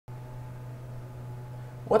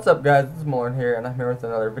What's up guys, this is Mullen here and I'm here with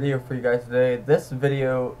another video for you guys today. This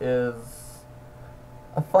video is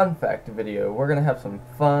a fun fact video. We're going to have some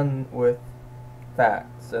fun with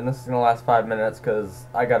facts, and this is going to last 5 minutes because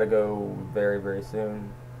I got to go very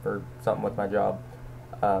soon for something with my job.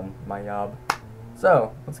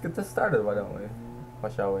 So, let's get this started, why don't we? Why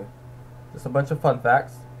shall we? Just a bunch of fun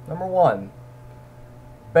facts. Number 1.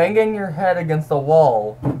 Banging your head against a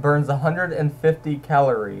wall burns 150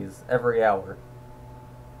 calories every hour.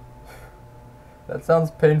 That sounds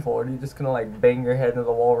painful. Are you just gonna like bang your head into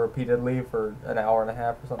the wall repeatedly for an hour and a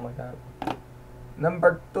half or something like that?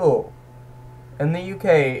 Number 2. In the UK,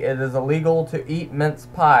 it is illegal to eat mince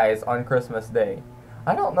pies on Christmas Day.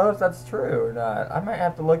 I don't know if that's true or not. I might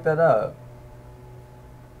have to look that up.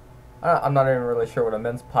 I'm not even really sure what a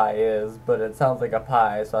mince pie is, but it sounds like a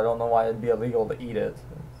pie, so I don't know why it'd be illegal to eat it.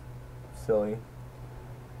 It's silly.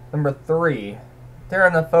 Number 3.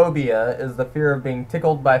 Pteronophobia is the fear of being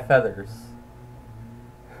tickled by feathers.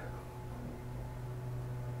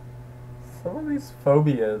 Some of these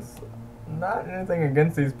phobias, not anything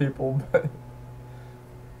against these people, but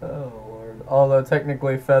oh lord. Although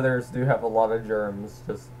technically feathers do have a lot of germs,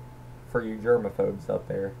 just for you germaphobes out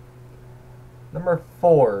there. Number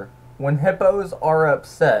 4. When hippos are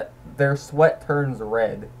upset, their sweat turns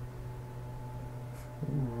red.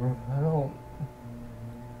 I don't...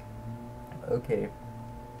 Okay.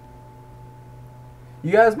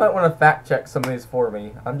 You guys might want to fact check some of these for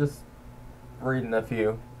me. I'm just reading a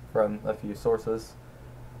few from a few sources.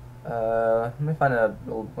 Let me find an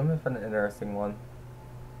interesting one.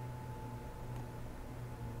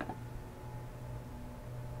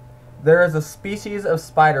 There is a species of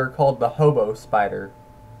spider called the hobo spider.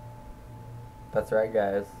 That's right,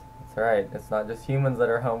 guys. That's right. It's not just humans that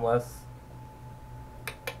are homeless.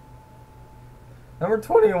 Number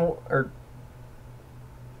 20, or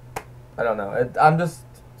I don't know. I'm just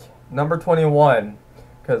number 21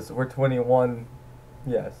 because we're 21.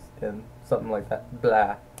 Yes, and something like that.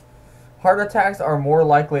 Blah. Heart attacks are more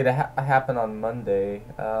likely to happen on Monday.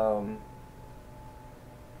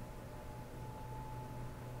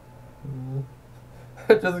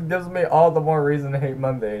 It just gives me all the more reason to hate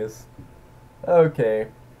Mondays. Okay.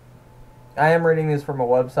 I am reading these from a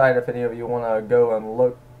website. If any of you want to go and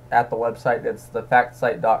look at the website, it's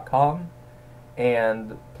thefactsite.com.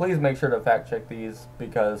 And please make sure to fact check these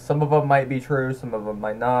because some of them might be true, some of them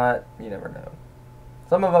might not. You never know.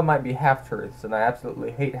 Some of them might be half-truths, and I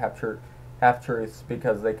absolutely hate half-truths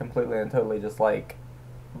because they completely and totally just, like,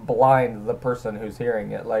 blind the person who's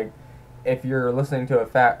hearing it. Like, if you're listening to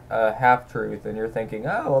a half-truth and you're thinking,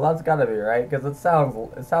 oh, well, that's gotta be right, because it sounds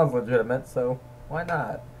legitimate, so why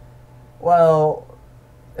not? Well,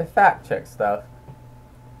 fact-check stuff.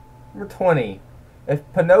 Number 20. If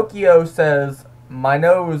Pinocchio says, my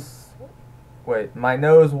nose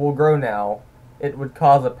will grow now, it would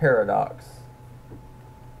cause a paradox.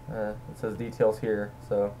 It says details here,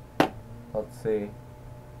 so let's see.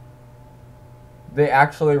 They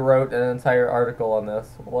actually wrote an entire article on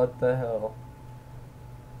this. What the hell?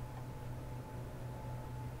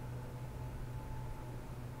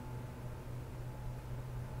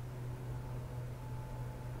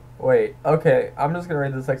 Wait, okay, I'm just gonna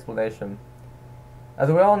read this explanation. As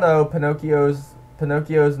we all know, Pinocchio's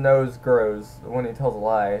nose grows when he tells a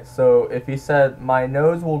lie. So if he said, my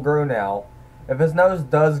nose will grow now, if his nose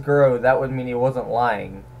does grow, that would mean he wasn't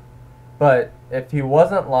lying. But if he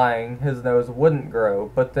wasn't lying, his nose wouldn't grow,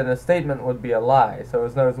 but then his statement would be a lie. So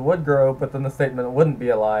his nose would grow, but then the statement wouldn't be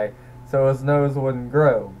a lie, so his nose wouldn't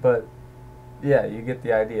grow. But, yeah, you get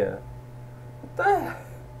the idea. What the?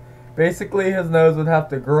 Basically, his nose would have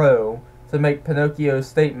to grow to make Pinocchio's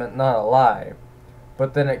statement not a lie.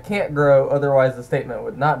 But then it can't grow, otherwise the statement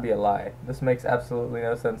would not be a lie. This makes absolutely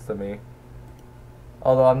no sense to me.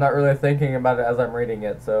 Although I'm not really thinking about it as I'm reading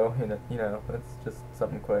it, so, you know, it's just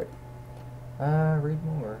something quick. Read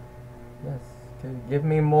more. Yes. Okay, give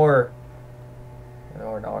me more.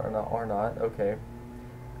 Or not. Okay.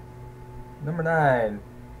 Number 9.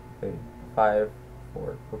 Okay. 5,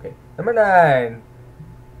 4. Okay. Number 9.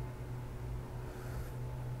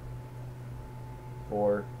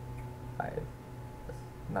 4, 5,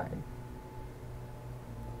 9.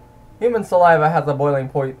 Human saliva has a boiling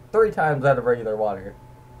point 3 times that of regular water.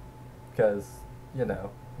 Because, you know,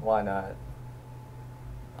 why not?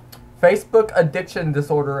 Facebook addiction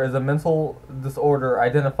disorder is a mental disorder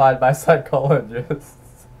identified by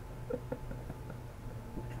psychologists.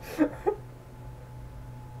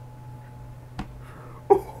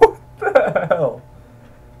 What the hell?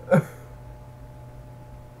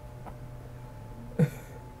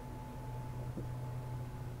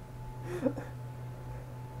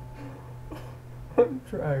 I'm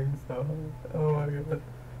trying so hard. Oh my god.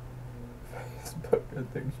 Facebook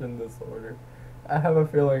addiction disorder. I have a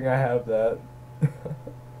feeling I have that.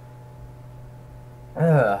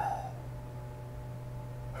 Ugh.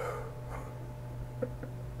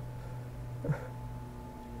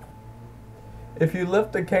 If you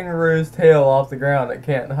lift a kangaroo's tail off the ground, it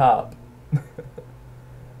can't hop.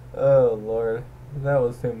 Oh lord, that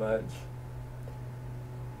was too much.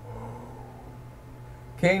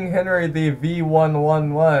 King Henry the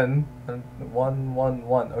V111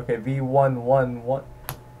 111. Okay, V111.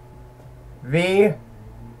 V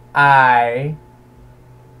I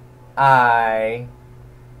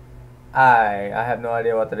have no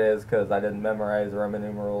idea what that is because I didn't memorize Roman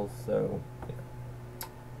numerals, so yeah.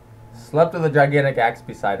 Slept with a gigantic axe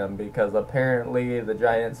beside him because apparently the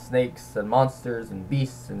giant snakes and monsters and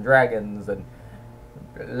beasts and dragons and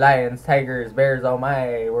lions, tigers, bears, oh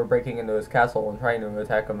my, were breaking into his castle and trying to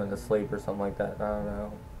attack him in his sleep or something like that. I don't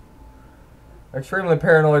know. Extremely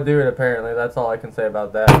paranoid dude, apparently. That's all I can say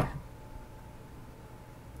about that.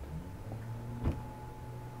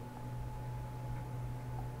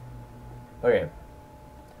 Okay.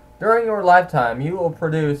 During your lifetime, you will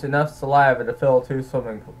produce enough saliva to fill 2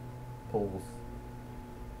 swimming pools.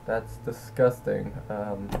 That's disgusting.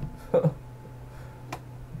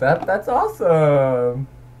 That's awesome.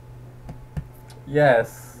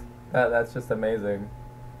 Yes, that's just amazing.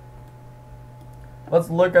 Let's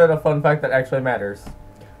look at a fun fact that actually matters.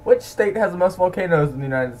 Which state has the most volcanoes in the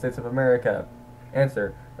United States of America?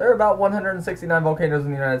 Answer. There are about 169 volcanoes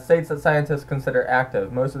in the United States that scientists consider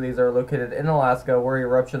active. Most of these are located in Alaska, where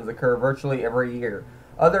eruptions occur virtually every year.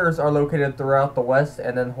 Others are located throughout the West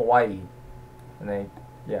and in Hawaii.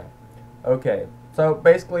 Yeah. Okay. So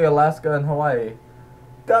basically Alaska and Hawaii.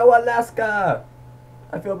 Go Alaska!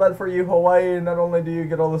 I feel bad for you, Hawaii. Not only do you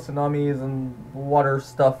get all the tsunamis and water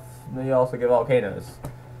stuff, you also get volcanoes.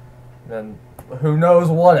 And who knows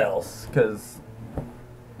what else, because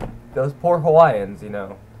those poor Hawaiians, you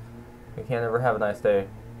know. They can't ever have a nice day.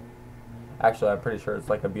 Actually, I'm pretty sure it's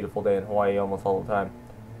like a beautiful day in Hawaii almost all the time.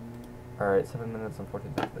 Alright, 7 minutes and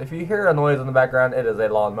 14 seconds. If you hear a noise in the background, it is a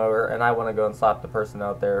lawnmower, and I want to go and slap the person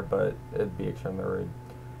out there, but it'd be extremely rude.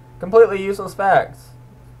 Completely useless facts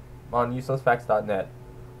on uselessfacts.net.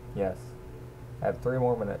 Yes. I have 3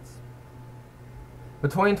 more minutes.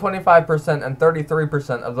 Between 25% and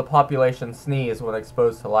 33% of the population sneeze when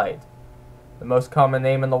exposed to light. The most common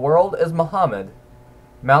name in the world is Muhammad.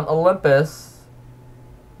 Mount Olympus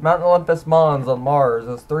Mons on Mars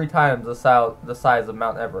is 3 times the size of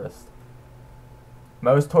Mount Everest.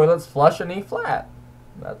 Most toilets flush and E flat.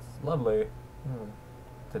 That's lovely.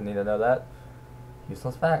 Didn't need to know that.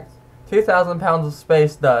 Useless facts. 2,000 pounds of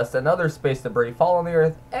space dust and other space debris fall on the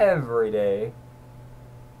Earth every day.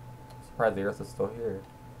 I'm surprised the Earth is still here.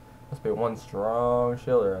 Must be one strong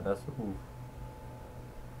shield around us. Ooh.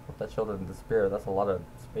 Hope that shield doesn't disappear. That's a lot of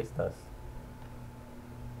space dust.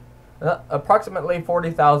 Approximately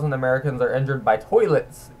 40,000 Americans are injured by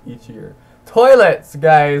toilets each year. Toilets,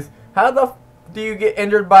 guys! How the f do you get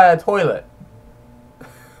injured by a toilet?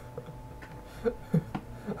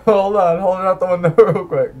 Hold on, hold it out the window real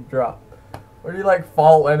quick. Drop. Or do you like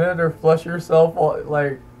fall in it or flush yourself?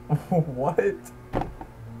 Like, what?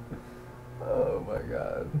 Oh my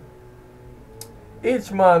god.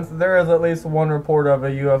 Each month, there is at least one report of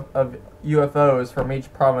UFOs from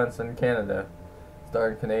each province in Canada.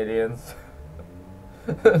 Darn Canadians.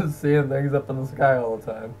 Seeing things up in the sky all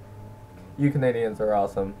the time. You Canadians are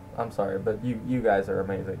awesome. I'm sorry, but you guys are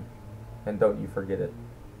amazing. And don't you forget it.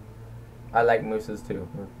 I like mooses too.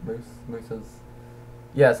 Mooses.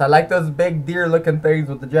 Yes, I like those big deer-looking things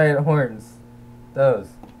with the giant horns.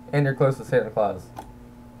 Those. And you're close to Santa Claus.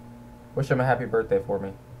 Wish him a happy birthday for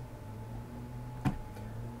me.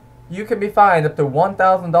 You can be fined up to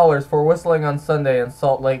 $1,000 for whistling on Sunday in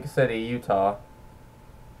Salt Lake City, Utah.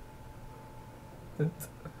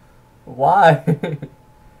 Why?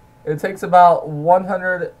 It takes about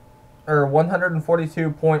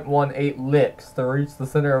 142.18 licks to reach the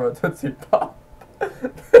center of a Tootsie Pop.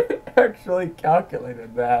 They actually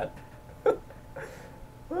calculated that.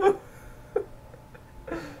 Oh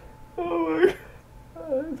my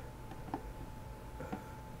god.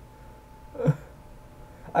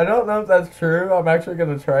 I don't know if that's true. I'm actually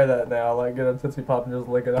gonna try that now. Like, get a Tootsie Pop and just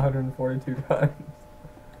lick it 142 times.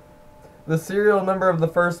 The serial number of the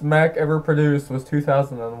first Mac ever produced was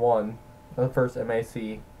 2001. The first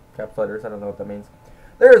MAC. Caps letters, I don't know what that means.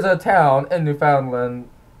 There is a town in Newfoundland,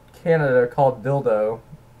 Canada called Dildo.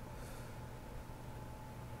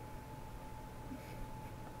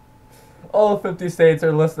 All 50 states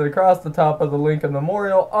are listed across the top of the Lincoln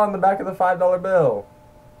Memorial on the back of the $5 bill.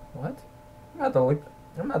 What? I have to look.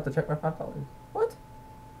 I'm gonna have to check my $5. What?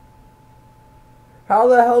 How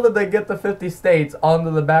the hell did they get the 50 states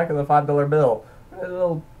onto the back of the $5 bill? They're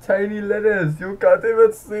little tiny letters. You can't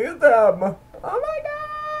even see them. Oh my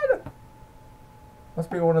god!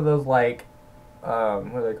 Must be one of those like,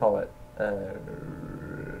 what do they call it?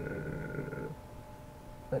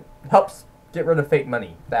 It helps get rid of fake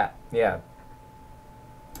money. That, yeah.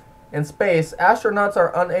 In space, astronauts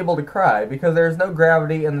are unable to cry because there is no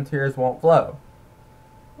gravity and the tears won't flow.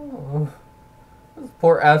 Oh, those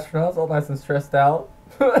poor astronauts, all nice and stressed out.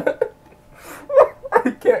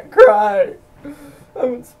 I can't cry.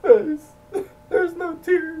 I'm in space. There's no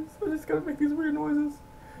tears. I'm just gonna make these weird noises.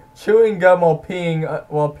 Chewing gum while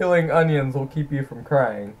peeling onions will keep you from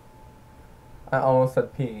crying. I almost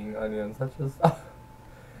said peeing onions. That's just.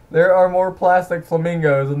 There are more plastic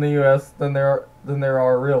flamingos in the U.S. than there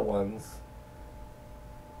are real ones.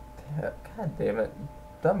 God damn it.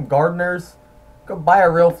 Dumb gardeners. Go buy a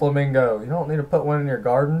real flamingo. You don't need to put one in your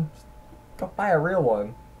garden. Just go buy a real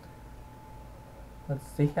one. Let's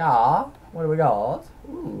see here. What do we got?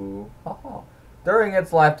 Ooh. Haha. During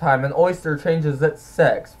its lifetime, an oyster changes its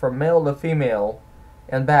sex from male to female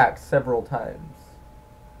and back several times.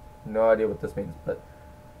 No idea what this means, but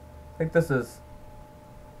I think this is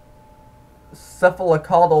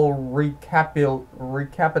cephalocaudal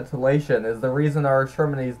recapitulation is the reason our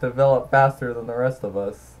extremities develop faster than the rest of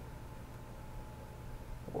us.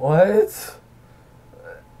 What?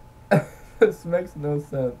 This makes no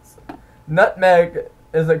sense. Nutmeg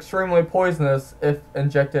is extremely poisonous if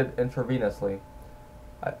injected intravenously.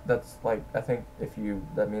 That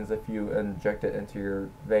means if you inject it into your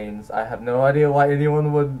veins. I have no idea why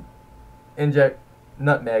anyone would inject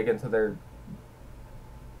nutmeg into their...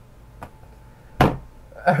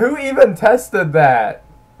 Who even tested that?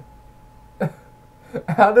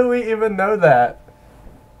 How do we even know that?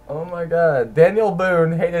 Oh my god. Daniel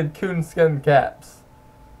Boone hated coonskin caps.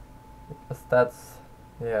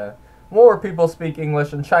 Yeah. More people speak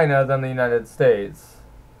English in China than the United States.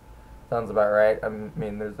 Sounds about right. I'm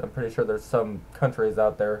pretty sure there's some countries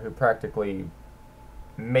out there who practically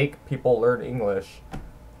make people learn English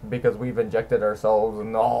because we've injected ourselves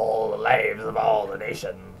in all the lives of all the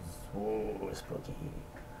nations. Ooh, spooky.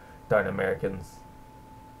 Darn Americans.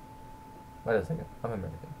 Wait a second. I'm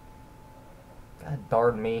American. God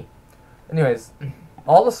darn me. Anyways,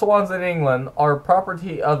 all the swans in England are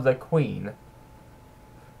property of the Queen.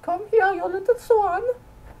 Come here, you little swan.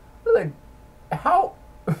 Like, how...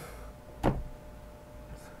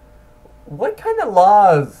 What kind of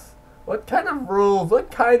laws? What kind of rules? What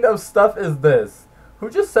kind of stuff is this? Who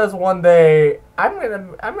just says one day,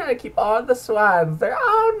 I'm gonna keep all the swans. They're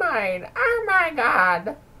all mine. Oh my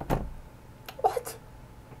god. What?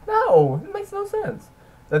 No, it makes no sense.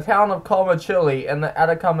 The town of Calma, Chile, in the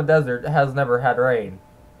Atacama Desert has never had rain.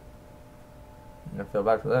 I feel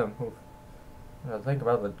bad for them. Oof. I think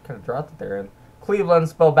about the kind of drought that they're in. Cleveland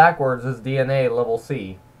spelled backwards is DNA level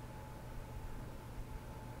C.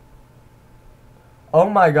 Oh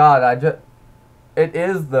my god, it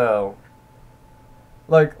is though.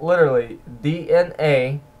 Like, literally,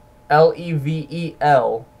 D-N-A-L-E-V-E-L-C.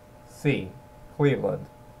 Cleveland.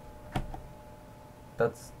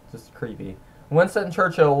 That's just creepy. Winston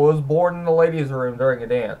Churchill was born in the ladies' room during a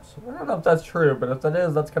dance. I don't know if that's true, but if that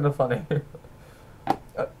is, that's kind of funny.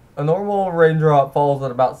 A normal raindrop falls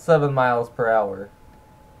at about 7 miles per hour.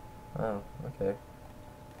 Oh, okay.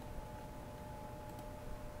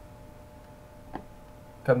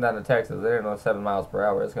 Come down to Texas, they don't know 7 miles per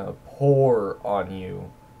hour. It's gonna pour on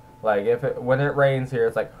you. Like when it rains here,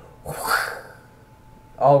 it's like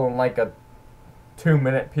all in like a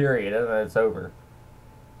 2-minute period, and then it's over.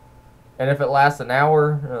 And if it lasts an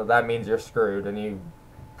hour, that means you're screwed, and you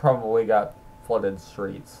probably got flooded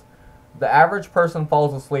streets. The average person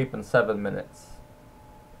falls asleep in 7 minutes.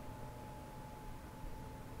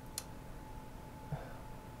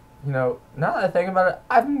 You know, now that I think about it,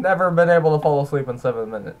 I've never been able to fall asleep in 7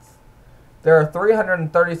 minutes. There are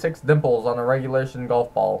 336 dimples on a regulation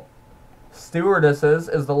golf ball. Stewardesses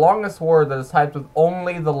is the longest word that is typed with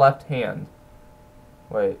only the left hand.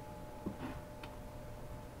 Wait.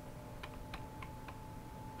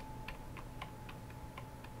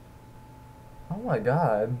 Oh my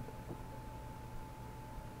god.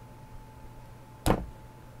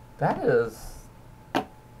 That is...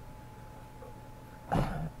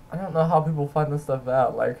 I don't know how people find this stuff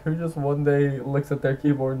out. Like, who just one day looks at their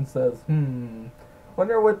keyboard and says,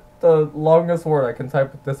 wonder what the longest word I can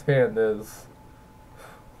type with this hand is.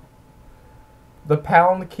 The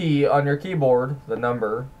pound key on your keyboard, the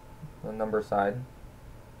number sign,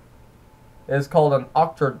 is called an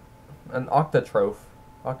octatroph.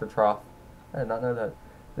 Octatroph. I did not know that.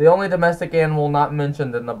 The only domestic animal not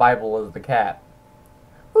mentioned in the Bible is the cat.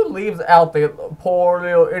 Who leaves out the poor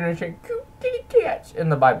little innocent cute kitty cats in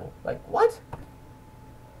the Bible? Like, what?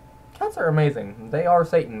 Cats are amazing. They are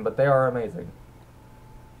Satan, but they are amazing.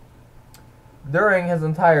 During his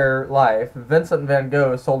entire life, Vincent van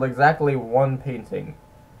Gogh sold exactly one painting.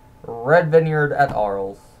 Red Vineyard at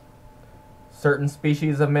Arles. Certain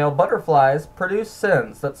species of male butterflies produce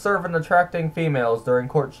scents that serve in attracting females during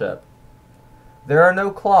courtship. There are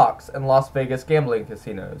no clocks in Las Vegas gambling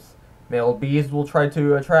casinos. Male bees will try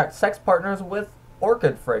to attract sex partners with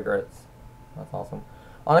orchid fragrance. That's awesome.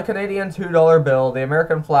 On a Canadian $2 bill, the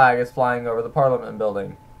American flag is flying over the Parliament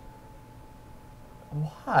building.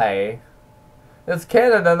 Why? It's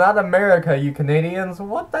Canada, not America, you Canadians.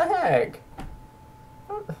 What the heck?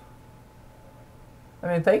 I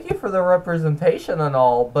mean, thank you for the representation and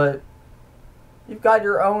all, but you've got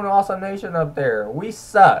your own awesome nation up there. We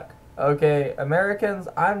suck. Okay, Americans,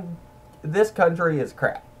 this country is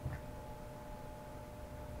crap.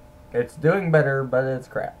 It's doing better, but it's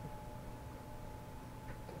crap.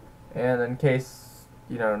 And in case,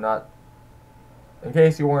 in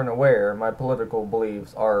case you weren't aware, my political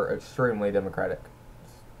beliefs are extremely democratic.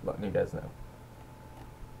 Just letting you guys know.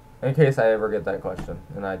 In case I ever get that question,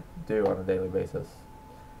 and I do on a daily basis.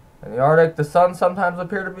 In the Arctic, the sun sometimes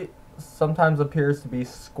appears to be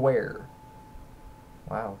square.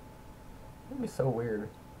 Wow. That'd be so weird.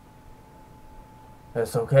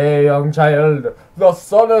 It's okay, young child. The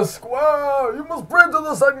sun is square. You must pray to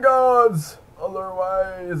the sun gods.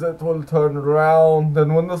 Otherwise, it will turn around.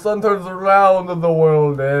 And when the sun turns around, the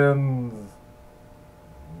world ends.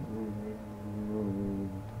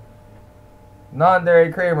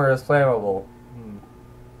 Non-dairy creamer is flammable.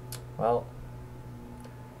 Well,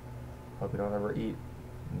 hope you don't ever eat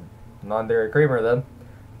non-dairy creamer then.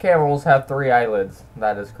 Camels have 3 eyelids.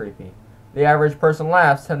 That is creepy. The average person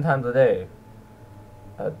laughs 10 times a day.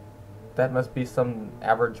 That must be some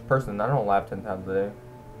average person. I don't laugh 10 times a day.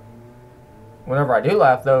 Whenever I do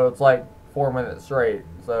laugh, though, it's like 4 minutes straight.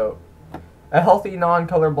 So, a healthy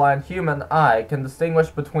non-colorblind human eye can distinguish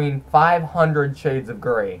between 500 shades of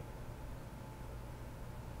gray.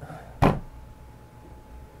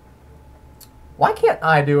 Why can't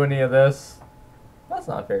I do any of this? That's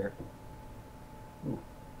not fair.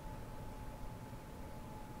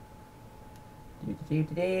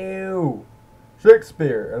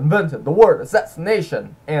 Shakespeare invented the word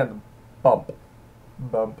assassination and bump.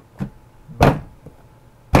 Bump. Bump.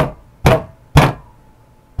 Bump. Bump.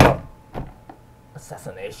 Bump.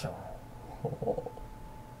 Assassination.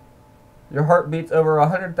 Your heart beats over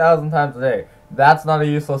 100,000 times a day. That's not a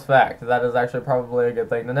useless fact. That is actually probably a good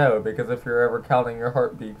thing to know, because if you're ever counting your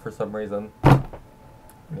heartbeat for some reason.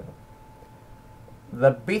 Yeah.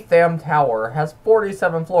 The Beetham Tower has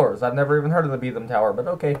 47 floors. I've never even heard of the Beetham Tower, but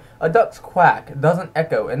okay. A duck's quack doesn't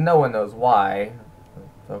echo, and no one knows why.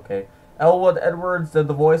 Okay. Elwood Edwards did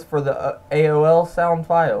the voice for the AOL sound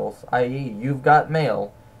files, i.e., You've Got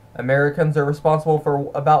Mail. Americans are responsible for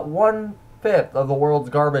about 1/5 of the world's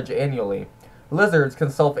garbage annually. Lizards can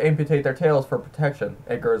self-amputate their tails for protection.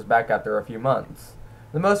 It grows back after a few months.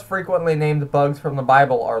 The most frequently named bugs from the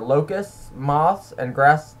Bible are locusts, moths, and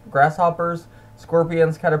grasshoppers,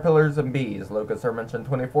 scorpions, caterpillars, and bees. Locusts are mentioned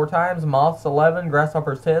 24 times, moths 11,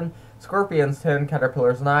 grasshoppers 10, scorpions 10,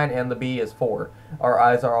 caterpillars 9, and the bee is 4. Our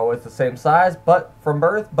eyes are always the same size, but from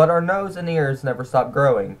birth, but our nose and ears never stop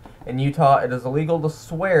growing. In Utah, it is illegal to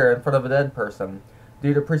swear in front of a dead person.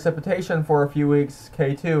 Due to precipitation for a few weeks,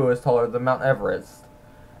 K2 is taller than Mount Everest.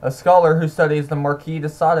 A scholar who studies the Marquis de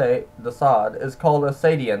Sade is called a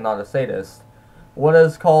Sadian, not a sadist. What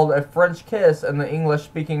is called a French kiss in the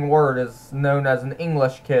English-speaking word is known as an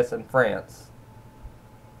English kiss in France.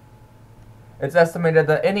 It's estimated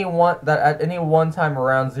that at any one time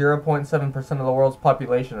around 0.7% of the world's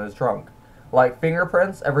population is drunk. Like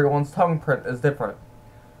fingerprints, everyone's tongue print is different.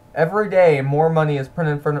 Every day, more money is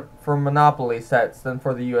printed for Monopoly sets than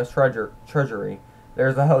for the U.S. Treasury.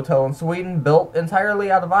 There's a hotel in Sweden built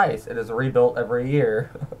entirely out of ice. It is rebuilt every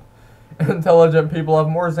year. Intelligent people have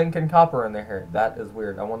more zinc and copper in their hair. That is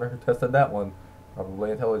weird. I wonder who tested that one.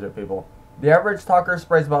 Probably intelligent people. The average talker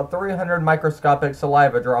sprays about 300 microscopic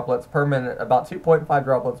saliva droplets per minute, about 2.5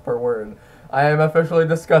 droplets per word. I am officially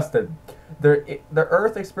disgusted. The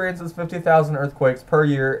Earth experiences 50,000 earthquakes per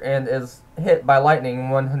year and is hit by lightning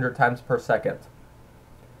 100 times per second.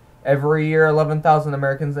 Every year, 11,000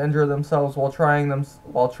 Americans injure themselves while trying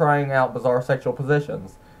out bizarre sexual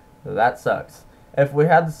positions. That sucks. If we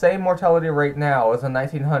had the same mortality rate now as in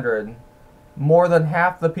 1900, more than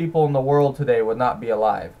half the people in the world today would not be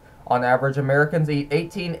alive. On average, Americans eat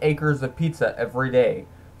 18 acres of pizza every day.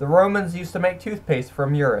 The Romans used to make toothpaste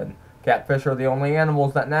from urine. Catfish are the only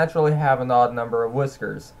animals that naturally have an odd number of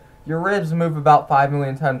whiskers. Your ribs move about 5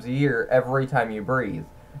 million times a year every time you breathe.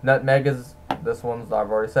 Nutmeg is, this one's, I've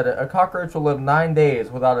already said it, a cockroach will live 9 days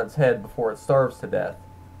without its head before it starves to death.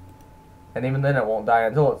 And even then it won't die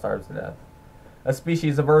until it starves to death. A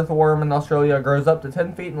species of earthworm in Australia grows up to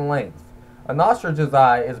 10 feet in length. An ostrich's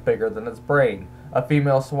eye is bigger than its brain. A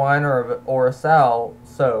female swine or a sow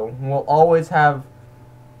will always have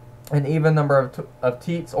an even number of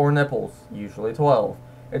teats or nipples, usually 12.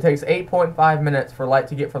 It takes 8.5 minutes for light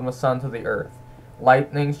to get from the sun to the earth.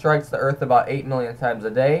 Lightning strikes the earth about 8 million times a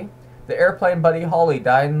day. The airplane Buddy Holly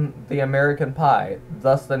died in The American Pie,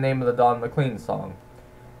 thus the name of the Don McLean song.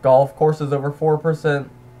 Golf courses over 4%.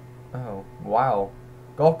 Oh, wow.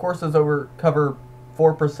 Golf courses cover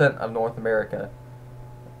 4% of North America.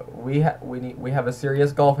 We have a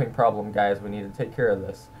serious golfing problem, guys. We need to take care of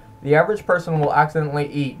this. The average person will accidentally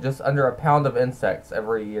eat just under a pound of insects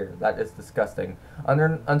every year. That is disgusting.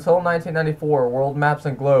 Until 1994, world maps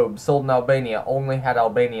and globes sold in Albania only had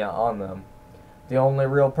Albania on them. The only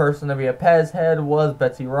real person to be a Pez head was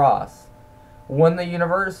Betsy Ross. When the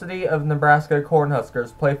University of Nebraska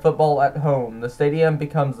Cornhuskers play football at home, the stadium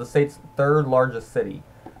becomes the state's third largest city.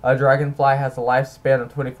 A dragonfly has a lifespan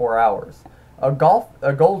of 24 hours. A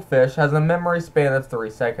goldfish has a memory span of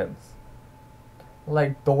 3 seconds.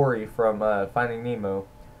 Like Dory from Finding Nemo.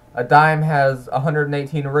 A dime has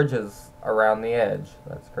 118 ridges around the edge.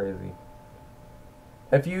 That's crazy.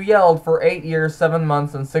 If you yelled for 8 years, 7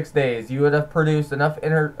 months, and 6 days, you would have produced enough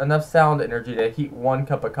sound energy to heat 1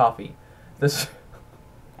 cup of coffee.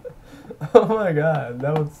 Oh my god,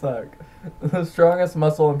 that would suck. The strongest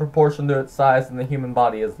muscle in proportion to its size in the human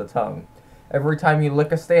body is the tongue. Every time you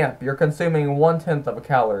lick a stamp, you're consuming 1/10 of a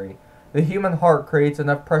calorie. The human heart creates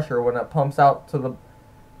enough pressure when it pumps out to the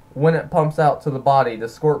body to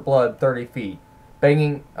squirt blood 30 feet.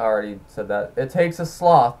 Banging, I already said that. It takes a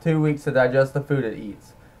sloth 2 weeks to digest the food it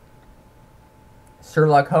eats.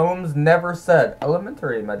 Sherlock Holmes never said,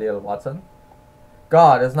 "Elementary, my dear Watson."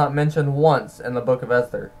 God is not mentioned once in the Book of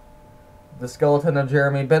Esther. The skeleton of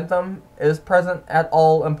Jeremy Bentham is present at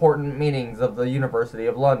all important meetings of the University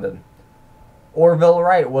of London. Orville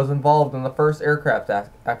Wright was involved in the first aircraft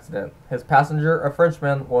accident. His passenger, a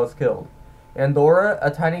Frenchman, was killed. Andorra, a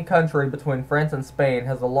tiny country between France and Spain,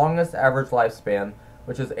 has the longest average lifespan,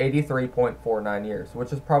 which is 83.49 years,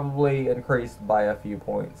 which is probably increased by a few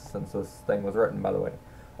points since this thing was written, by the way.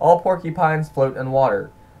 All porcupines float in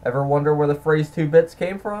water. Ever wonder where the phrase 2 bits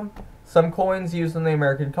came from? Some coins used in the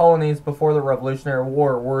American colonies before the Revolutionary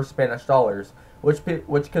War were Spanish dollars, which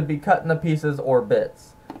could be cut into pieces or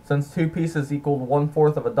bits. Since 2 pieces equaled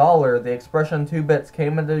 1/4 of a dollar, the expression 2 bits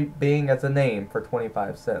came into being as a name for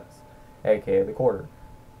 25 cents, aka the quarter.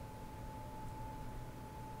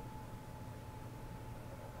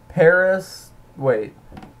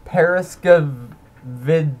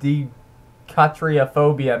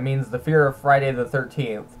 Paraskevidikatriophobia means the fear of Friday the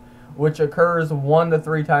 13th, which occurs 1 to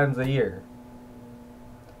 3 times a year.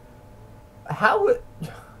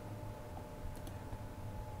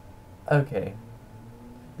 Okay.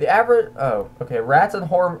 The average... Oh, okay. Rats and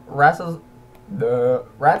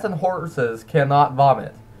horses cannot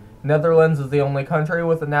vomit. Netherlands is the only country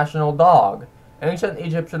with a national dog. Ancient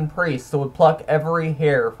Egyptian priests would pluck every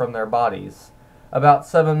hair from their bodies. About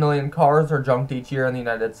 7 million cars are junked each year in the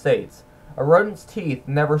United States. A rodent's teeth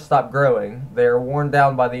never stop growing. They are worn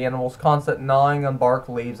down by the animal's constant gnawing on bark,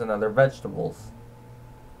 leaves, and other vegetables.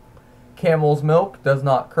 Camel's milk does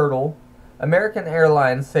not curdle. American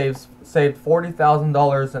Airlines saved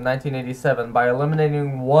 $40,000 in 1987 by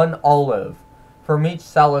eliminating 1 olive from each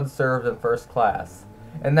salad served in first class.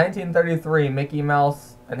 In 1933, Mickey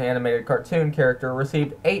Mouse, an animated cartoon character,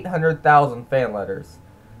 received 800,000 fan letters.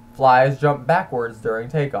 Flies jump backwards during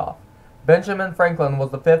takeoff. Benjamin Franklin was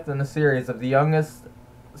the 5th in a series of the youngest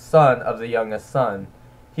son of the youngest son.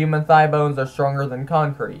 Human thigh bones are stronger than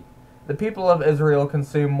concrete. The people of Israel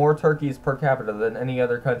consume more turkeys per capita than any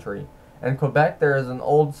other country. In Quebec, there is an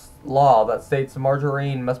old law that states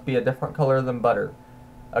margarine must be a different color than butter.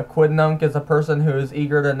 A quidnunc is a person who is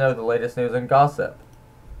eager to know the latest news and gossip.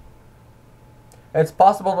 It's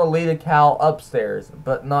possible to lead a cow upstairs,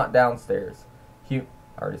 but not downstairs. I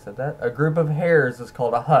already said that. A group of hares is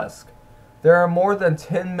called a husk. There are more than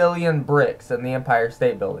 10 million bricks in the Empire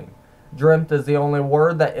State Building. Dreamt is the only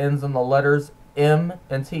word that ends in the letters M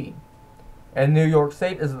and T. In New York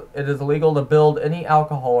State, it is illegal to build any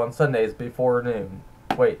alcohol on Sundays before noon.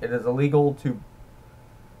 Wait, it is illegal to...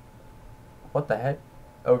 What the heck?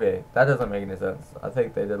 Okay, that doesn't make any sense. I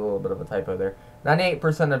think they did a little bit of a typo there.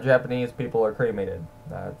 98% of Japanese people are cremated.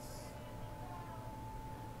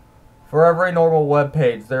 For every normal web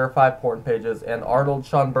page, there are 5 porn pages, and Arnold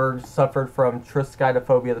Schoenberg suffered from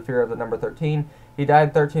triskaidekaphobia, the fear of the number 13. He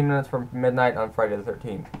died 13 minutes from midnight on Friday the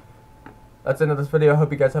 13th. That's the end of this video. I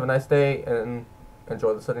hope you guys have a nice day, and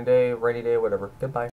enjoy the sunny day, rainy day, whatever. Goodbye.